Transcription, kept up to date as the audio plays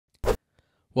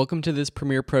Welcome to this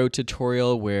Premiere Pro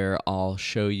tutorial where I'll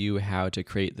show you how to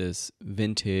create this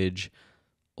vintage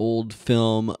old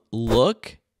film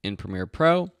look in Premiere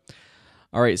Pro.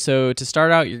 All right, so to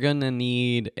start out, you're gonna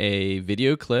need a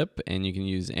video clip, and you can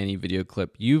use any video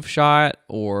clip you've shot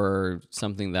or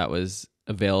something that was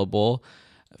available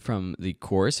from the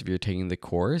course if you're taking the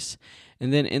course.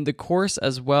 And then in the course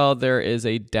as well, there is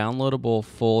a downloadable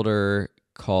folder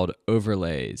called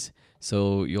Overlays.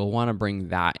 So you'll want to bring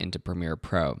that into Premiere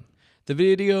Pro. The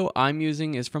video I'm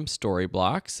using is from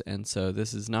Storyblocks, and so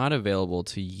this is not available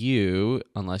to you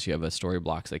unless you have a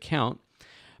Storyblocks account,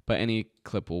 but any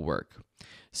clip will work.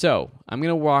 So I'm going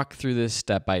to walk through this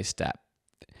step by step.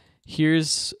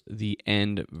 Here's the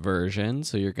end version,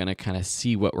 so you're going to kind of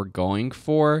see what we're going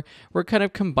for. We're kind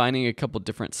of combining a couple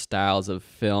different styles of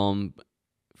film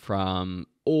from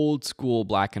old school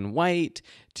black and white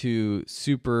to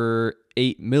super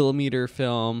 8mm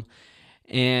film,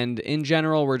 and in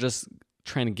general we're just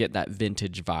trying to get that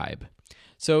vintage vibe.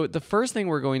 So the first thing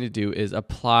we're going to do is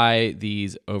apply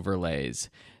these overlays.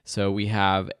 So we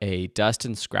have a dust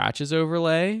and scratches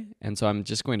overlay, and so I'm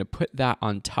just going to put that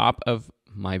on top of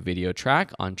my video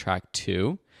track on track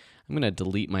 2. I'm going to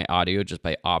delete my audio just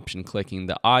by option clicking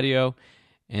the audio,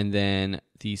 and then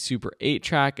the Super 8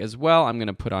 track as well I'm going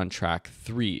to put on track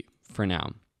 3 for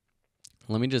now.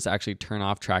 Let me just actually turn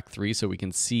off track 3 so we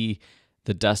can see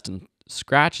the dust and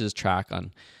scratches track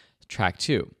on track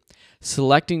 2.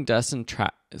 Selecting dust and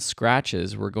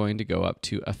scratches, we're going to go up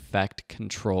to Effect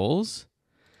Controls.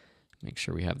 Make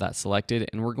sure we have that selected,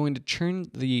 and we're going to turn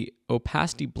the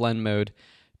opacity blend mode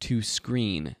to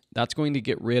screen. That's going to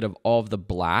get rid of all of the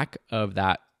black of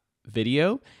that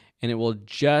video, and it will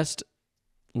just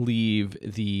leave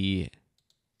the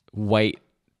white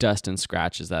dust and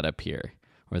scratches that appear,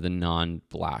 or the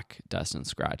non-black dust and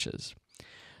scratches.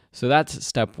 So that's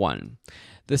step 1.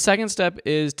 The second step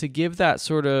is to give that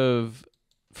sort of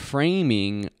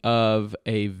framing of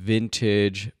a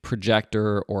vintage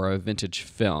projector or a vintage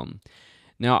film.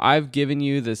 Now I've given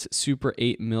you this Super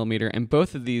 8mm, and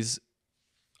both of these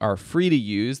are free to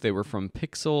use. They were from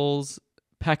pexels.com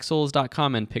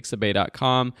and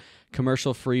pixabay.com,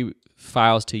 commercial free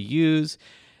files to use.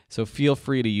 So feel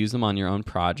free to use them on your own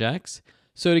projects.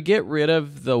 So to get rid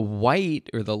of the white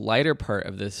or the lighter part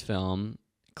of this film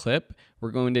clip, we're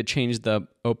going to change the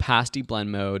opacity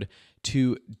blend mode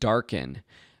to darken.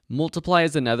 Multiply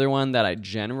is another one that I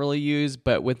generally use,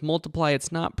 but with multiply,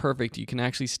 it's not perfect. You can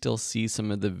actually still see some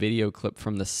of the video clip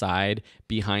from the side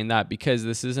behind that because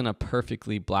this isn't a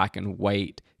perfectly black and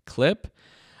white clip.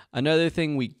 Another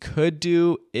thing we could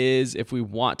do is if we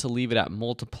want to leave it at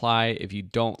multiply, if you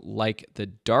don't like the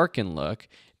darken look,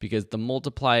 because the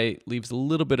multiply leaves a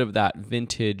little bit of that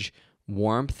vintage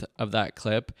warmth of that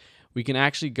clip, we can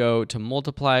actually go to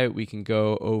multiply. We can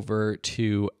go over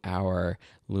to our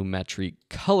Lumetri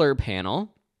Color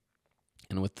panel,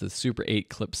 and with the Super 8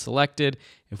 clip selected,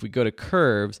 if we go to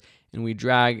curves and we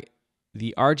drag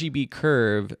the RGB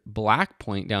curve black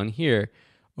point down here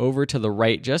over to the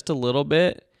right just a little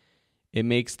bit, it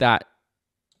makes that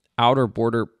outer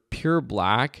border pure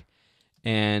black,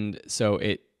 and so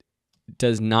it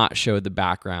does not show the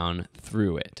background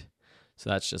through it. So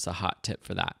that's just a hot tip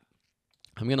for that.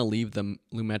 I'm going to leave the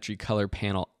Lumetri Color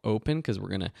panel open because we're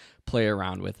going to play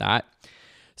around with that.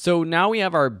 So now we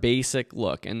have our basic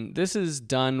look, and this is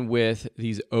done with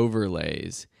these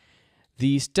overlays.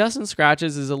 The dust and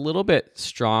scratches is a little bit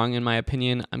strong in my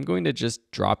opinion. I'm going to just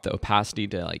drop the opacity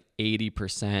to like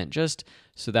 80% just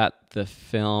so that the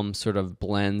film sort of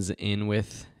blends in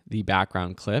with the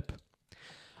background clip.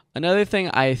 Another thing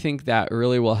I think that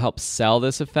really will help sell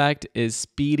this effect is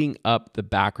speeding up the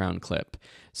background clip.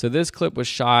 So this clip was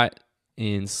shot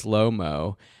in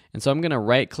slow-mo, and so I'm going to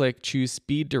right-click, choose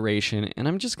speed duration, and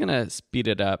I'm just going to speed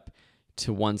it up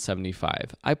to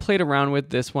 175. I played around with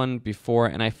this one before,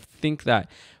 and I think that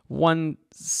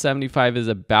 175 is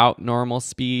about normal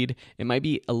speed. It might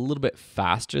be a little bit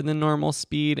faster than normal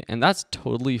speed, and that's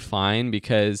totally fine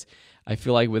because I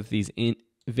feel like with these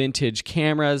vintage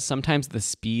cameras, sometimes the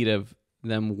speed of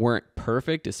them weren't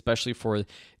perfect, especially for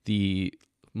the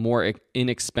more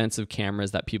inexpensive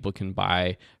cameras that people can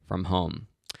buy from home.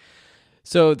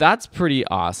 So that's pretty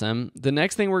awesome. The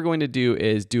next thing we're going to do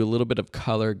is do a little bit of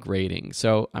color grading.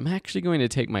 So I'm actually going to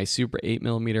take my Super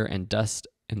 8mm and dust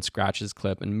and scratches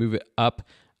clip and move it up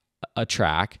a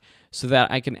track so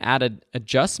that I can add an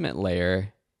adjustment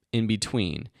layer in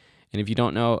between. And if you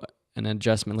don't know, an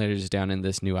adjustment layer is down in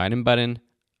this new item button,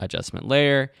 adjustment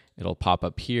layer. It'll pop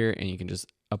up here and you can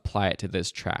just apply it to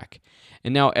this track.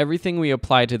 And now everything we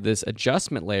apply to this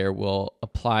adjustment layer will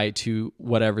apply to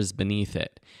whatever's beneath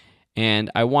it.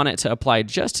 And I want it to apply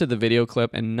just to the video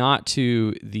clip and not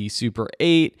to the Super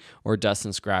 8 or Dust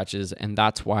and Scratches, and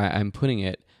that's why I'm putting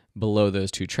it below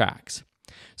those two tracks.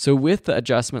 So with the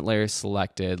adjustment layer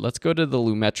selected, let's go to the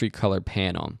Lumetri Color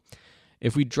panel.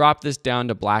 If we drop this down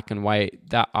to black and white,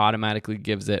 that automatically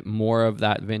gives it more of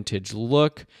that vintage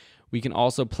look. We can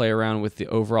also play around with the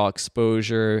overall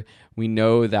exposure. We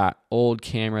know that old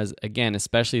cameras, again,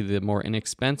 especially the more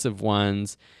inexpensive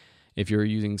ones, if you're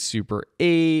using Super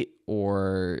 8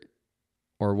 or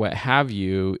what have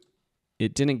you,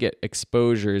 it didn't get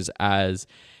exposures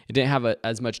it didn't have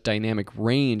as much dynamic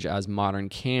range as modern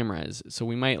cameras. So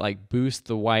we might like boost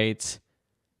the whites.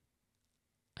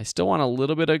 I still want a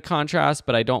little bit of contrast,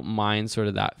 but I don't mind sort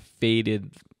of that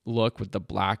faded look with the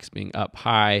blacks being up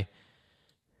high.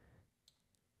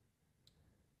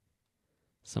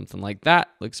 Something like that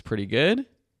looks pretty good.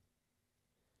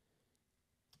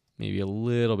 Maybe a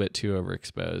little bit too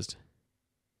overexposed.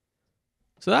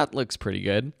 So that looks pretty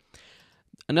good.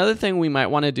 Another thing we might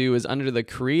want to do is under the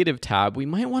Creative tab, we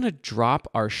might want to drop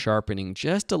our sharpening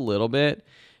just a little bit,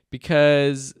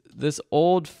 because this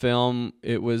old film,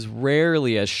 it was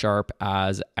rarely as sharp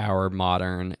as our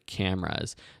modern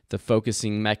cameras. The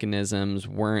focusing mechanisms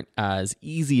weren't as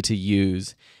easy to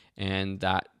use, and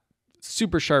that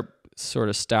super sharp sort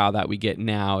of style that we get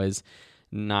now is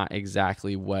not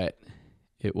exactly what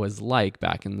it was like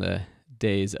back in the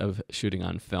days of shooting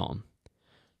on film.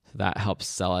 So that helps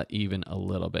sell it even a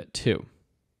little bit too.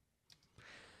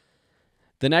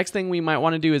 The next thing we might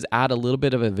want to do is add a little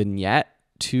bit of a vignette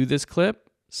to this clip.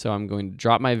 So I'm going to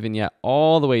drop my vignette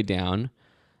all the way down.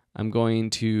 I'm going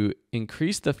to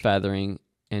increase the feathering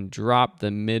and drop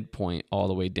the midpoint all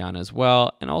the way down as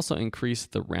well, and also increase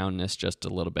the roundness just a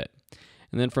little bit.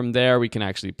 And then from there, we can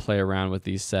actually play around with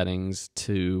these settings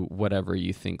to whatever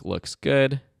you think looks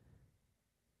good.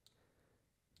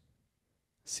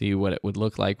 See what it would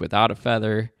look like without a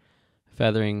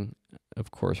feathering.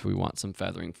 Of course, we want some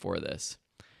feathering for this.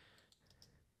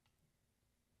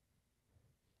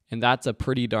 And that's a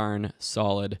pretty darn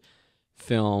solid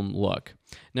film look.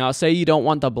 Now, say you don't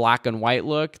want the black and white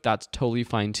look, that's totally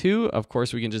fine too. Of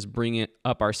course, we can just bring it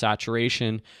up our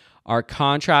saturation. Our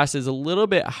contrast is a little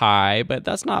bit high, but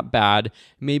that's not bad.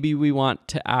 Maybe we want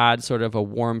to add sort of a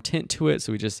warm tint to it,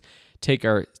 so we just take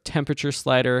our temperature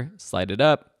slider, slide it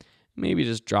up, maybe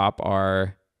just drop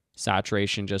our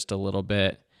saturation just a little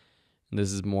bit. And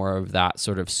this is more of that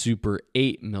sort of Super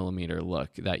 8mm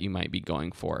look that you might be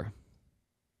going for.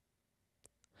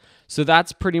 So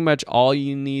that's pretty much all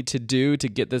you need to do to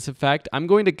get this effect. I'm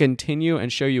going to continue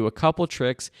and show you a couple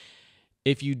tricks.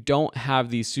 If you don't have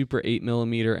these Super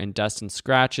 8mm and Dust and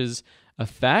Scratches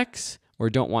effects, or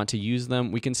don't want to use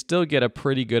them, we can still get a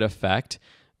pretty good effect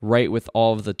right with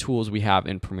all of the tools we have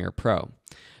in Premiere Pro.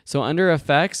 So under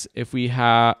Effects, if we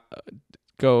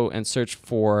go and search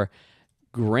for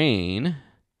Grain,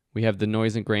 we have the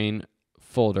Noise and Grain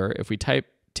folder. If we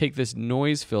take this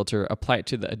noise filter, apply it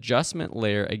to the adjustment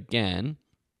layer again,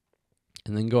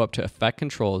 and then go up to Effect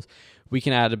Controls, we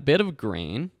can add a bit of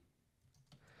grain.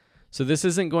 So this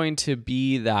isn't going to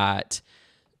be that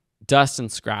Dust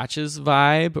and Scratches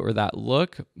vibe or that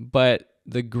look, but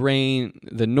the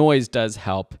noise does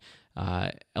help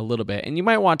a little bit. And you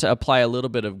might want to apply a little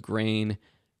bit of grain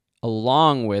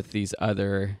along with these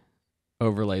other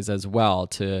overlays as well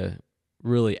to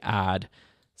really add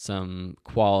some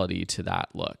quality to that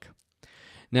look.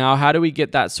 Now, how do we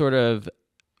get that sort of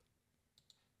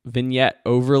vignette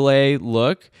overlay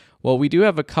look? Well, we do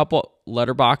have a couple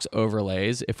letterbox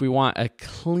overlays. If we want a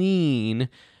clean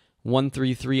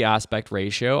 1:3 aspect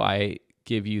ratio, I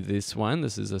give you this one.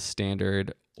 This is a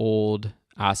standard old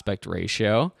aspect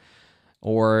ratio,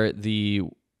 or the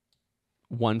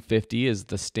 150 is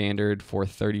the standard for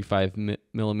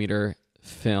 35mm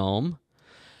film.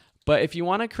 But if you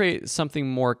want to create something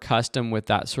more custom with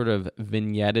that sort of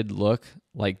vignetted look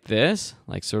like this,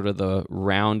 like sort of the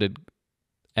rounded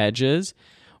edges,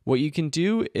 what you can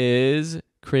do is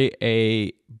create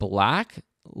a black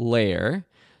layer.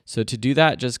 So to do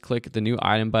that, just click the new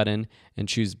item button and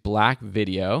choose black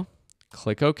video.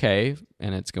 Click OK,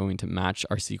 and it's going to match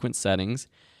our sequence settings.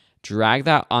 Drag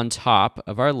that on top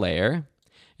of our layer.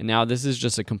 And now this is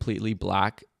just a completely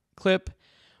black clip.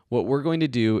 What we're going to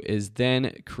do is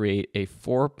then create a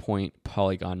 4-point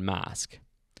polygon mask.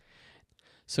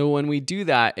 So when we do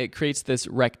that, it creates this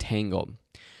rectangle.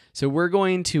 So we're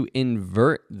going to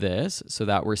invert this so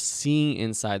that we're seeing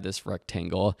inside this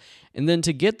rectangle. And then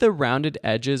to get the rounded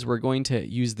edges, we're going to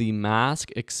use the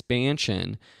mask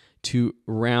expansion to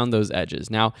round those edges.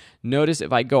 Now, notice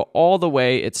if I go all the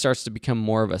way, it starts to become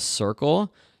more of a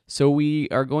circle. So we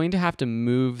are going to have to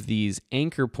move these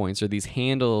anchor points or these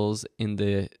handles in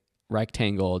the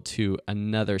rectangle to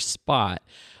another spot,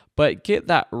 but get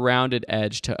that rounded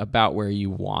edge to about where you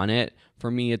want it.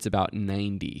 For me, it's about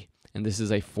 90, and this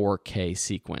is a 4K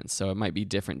sequence, so it might be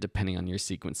different depending on your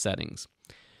sequence settings.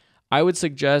 I would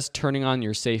suggest turning on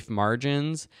your safe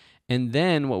margins, and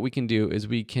then what we can do is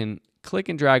we can click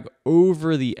and drag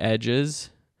over the edges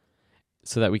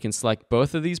so that we can select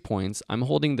both of these points. I'm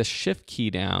holding the shift key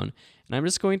down, and I'm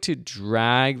just going to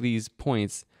drag these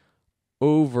points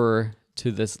over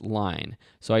to this line.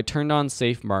 So I turned on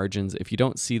safe margins. If you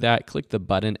don't see that, click the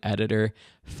button editor,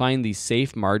 find the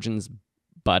safe margins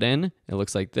button. It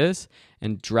looks like this,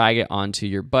 and drag it onto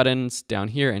your buttons down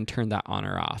here and turn that on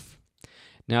or off.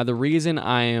 Now, the reason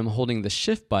I am holding the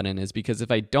shift button is because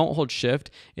if I don't hold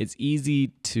shift, it's easy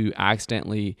to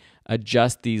accidentally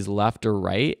adjust these left or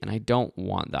right, and I don't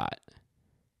want that.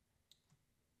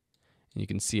 You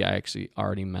can see I actually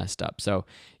already messed up. So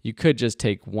you could just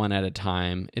take one at a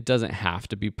time. It doesn't have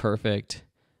to be perfect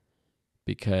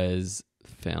because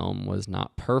film was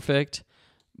not perfect,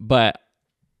 but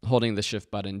holding the shift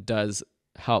button does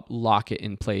help lock it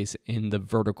in place in the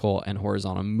vertical and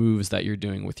horizontal moves that you're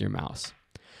doing with your mouse.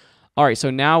 All right, so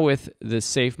now with the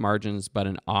safe margins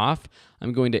button off,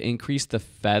 I'm going to increase the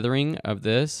feathering of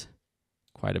this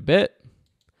quite a bit.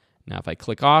 Now if I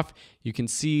click off, you can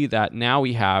see that now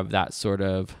we have that sort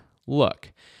of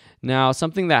look. Now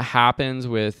something that happens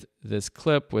with this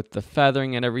clip with the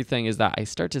feathering and everything is that I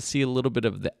start to see a little bit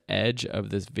of the edge of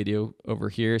this video over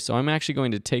here. So I'm actually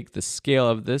going to take the scale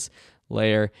of this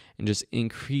layer and just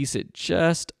increase it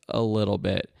just a little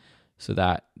bit so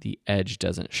that the edge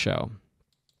doesn't show.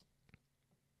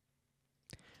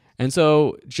 And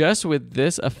so just with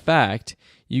this effect,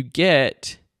 you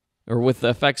get, or with the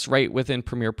effects right within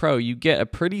Premiere Pro, you get a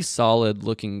pretty solid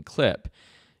looking clip.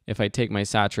 If I take my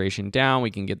saturation down, we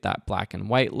can get that black and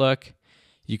white look.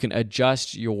 You can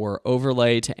adjust your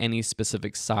overlay to any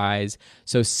specific size.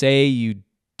 So say you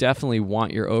definitely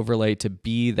want your overlay to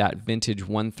be that vintage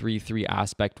 1:3:3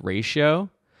 aspect ratio.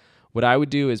 What I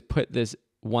would do is put this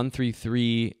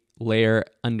 1:3:3 layer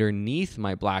underneath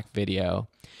my black video.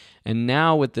 And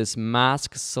now with this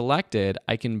mask selected,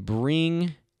 I can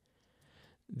bring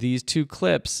these two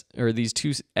clips or these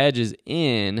two edges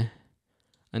in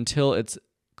until it's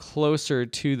closer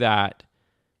to that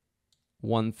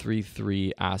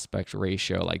 1:3:3 aspect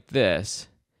ratio like this,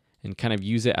 and kind of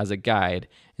use it as a guide,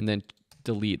 and then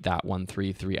delete that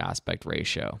 1:3:3 aspect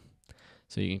ratio.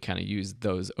 So you can kind of use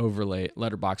those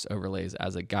letterbox overlays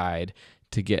as a guide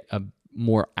to get a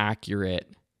more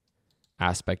accurate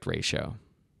aspect ratio.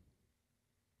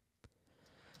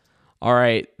 All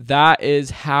right, that is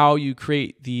how you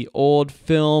create the old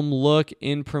film look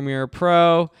in Premiere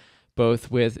Pro,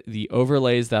 both with the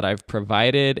overlays that I've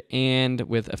provided and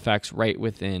with effects right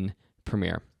within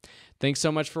Premiere. Thanks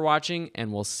so much for watching,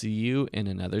 and we'll see you in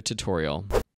another tutorial.